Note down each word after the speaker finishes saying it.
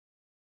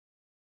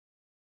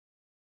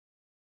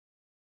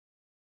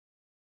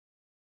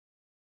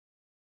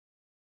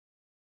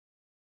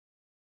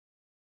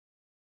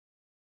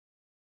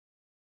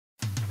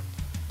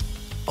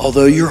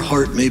Although your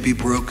heart may be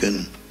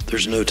broken,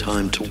 there's no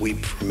time to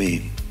weep for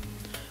me.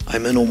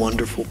 I'm in a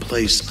wonderful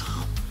place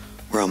now,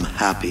 where I'm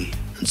happy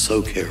and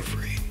so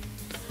carefree.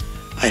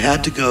 I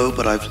had to go,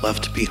 but I've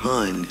left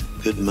behind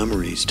good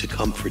memories to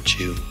comfort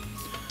you.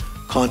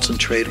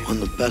 Concentrate on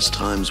the best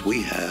times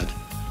we had,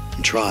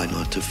 and try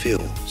not to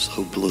feel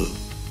so blue.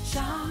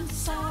 John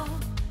saw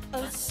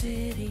a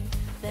city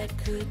that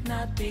could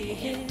not be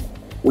hid.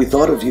 We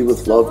thought of you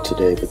with love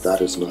today, but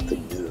that is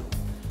nothing new.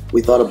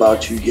 We thought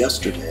about you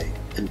yesterday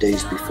and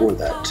days before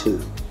that too.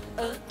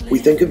 We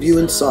think of you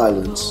in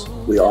silence,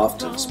 we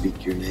often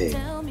speak your name.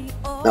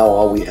 Now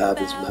all we have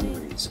is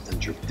memories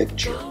and your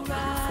picture in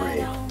your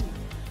frame.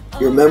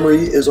 Your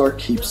memory is our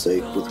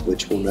keepsake with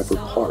which we'll never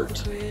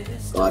part.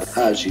 God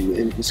has you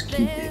in his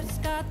keeping.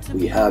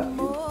 We have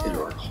you in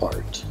our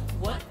heart.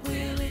 What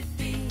will it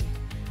be?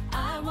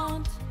 I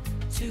want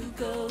to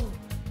go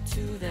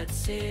to that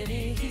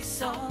city he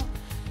saw,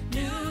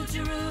 New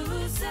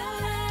Jerusalem.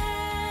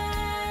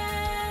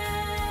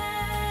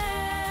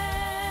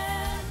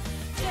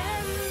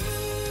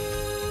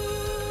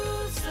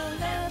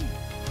 Jerusalem.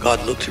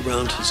 God looked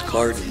around his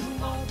garden,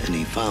 and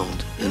he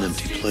found an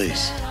empty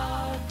place.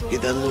 He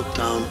then looked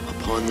down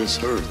upon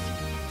this earth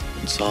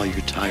and saw your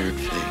tired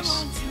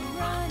face.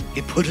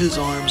 He put his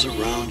arms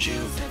around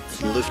you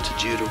and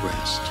lifted you to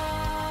rest.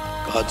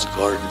 God's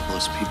garden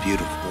must be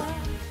beautiful.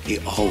 He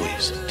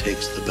always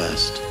takes the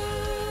best.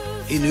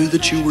 He knew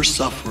that you were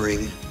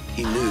suffering.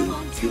 He knew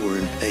you were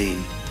in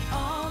pain.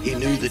 He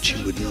knew that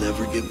you would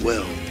never get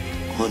well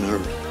on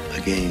earth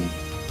again.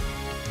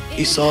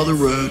 He saw the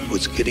road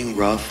was getting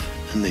rough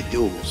and the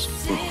hills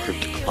were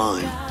hard to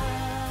climb.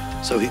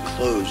 So he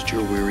closed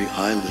your weary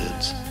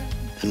eyelids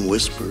and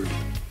whispered,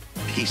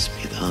 "Peace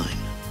be thine."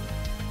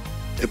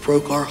 It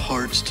broke our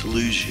hearts to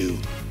lose you,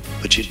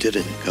 but you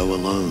didn't go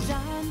alone.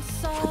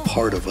 For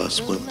part of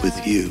us went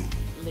with you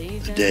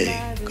the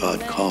day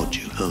God called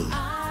you home.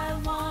 I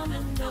want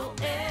to know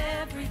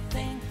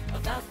everything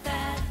about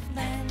that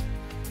land.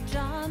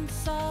 John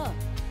saw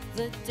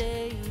the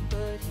day,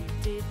 but he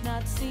did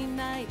not see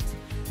night.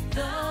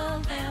 The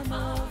Lamb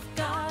of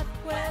God,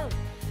 well,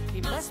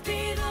 he must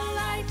be the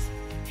light.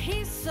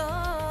 He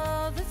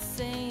saw the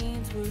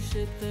saints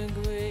worship the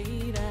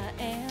great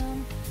I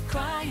am,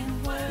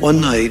 crying words.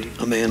 One night,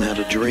 a man had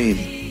a dream.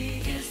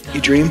 He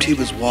dreamed he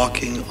was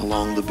walking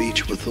along the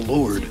beach with the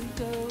Lord.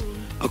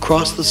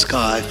 Across the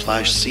sky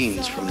flashed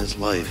scenes from his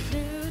life.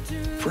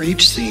 For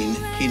each scene,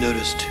 he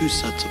noticed two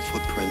sets of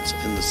footprints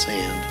in the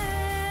sand,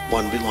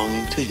 one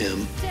belonging to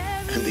him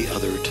and the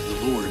other to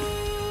the Lord.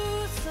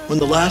 When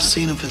the last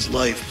scene of his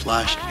life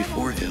flashed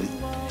before him,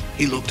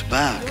 he looked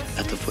back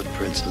at the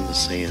footprints in the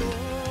sand.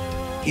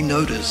 He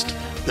noticed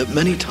that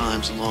many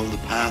times along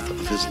the path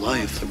of his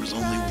life there was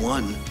only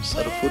one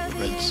set of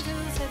footprints.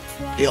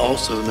 He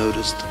also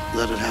noticed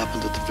that it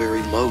happened at the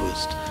very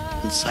lowest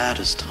and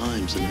saddest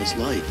times in his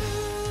life.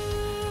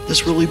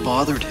 This really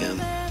bothered him,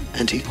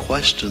 and he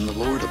questioned the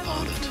Lord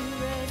about it.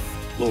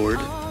 "Lord,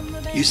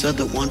 you said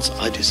that once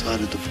I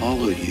decided to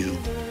follow you,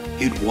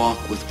 you'd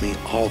walk with me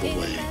all the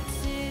way.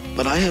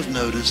 But I have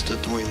noticed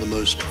that during the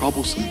most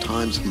troublesome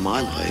times in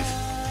my life,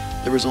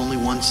 there was only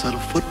one set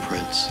of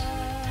footprints.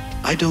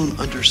 I don't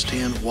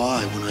understand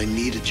why, when I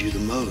needed you the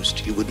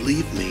most, you would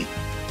leave me."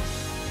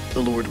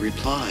 The Lord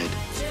replied,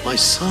 "My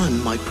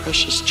son, my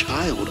precious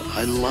child,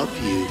 I love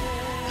you,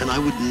 and I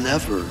would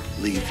never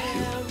leave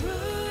you.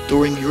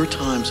 During your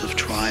times of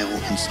trial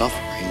and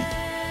suffering,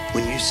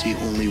 when you see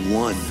only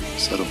one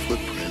set of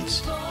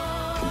footprints,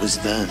 it was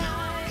then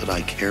that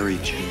I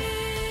carried you."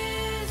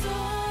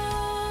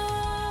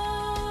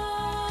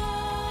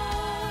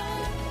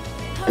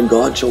 And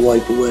God shall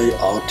wipe away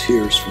all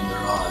tears from their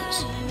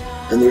eyes,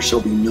 and there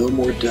shall be no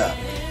more death,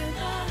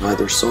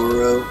 neither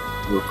sorrow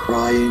nor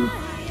crying,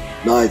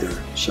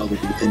 neither shall there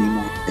be any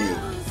more pain,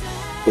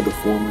 for the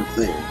former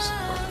things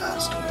are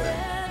passed away.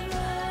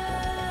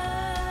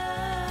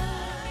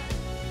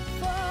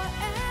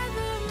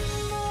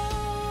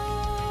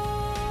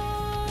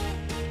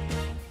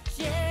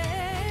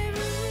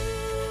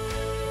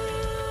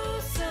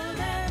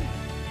 Jerusalem,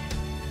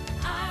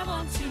 I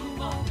want to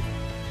walk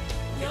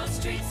your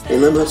streets. A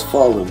limb has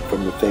fallen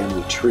from the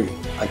family tree.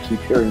 I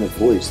keep hearing a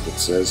voice that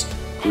says,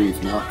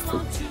 "Grieve not for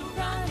me."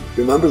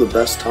 Remember the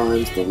best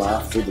times, the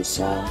laughter, the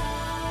song,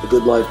 the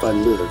good life I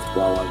lived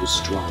while I was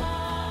strong.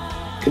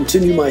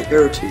 Continue my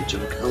heritage,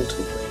 I'm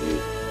counting on you.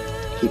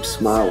 Keep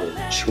smiling,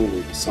 and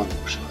surely the sun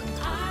will shine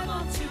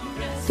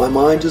through. My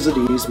mind is at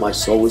ease, my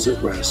soul is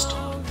at rest,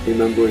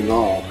 remembering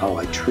all how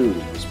I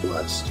truly was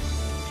blessed.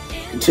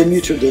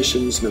 Continue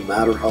traditions, no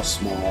matter how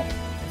small.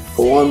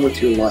 Go on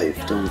with your life,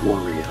 don't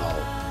worry at all.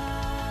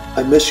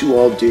 I miss you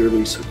all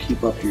dearly, so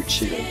keep up your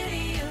chin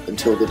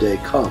until the day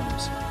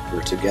comes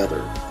we're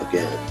together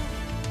again.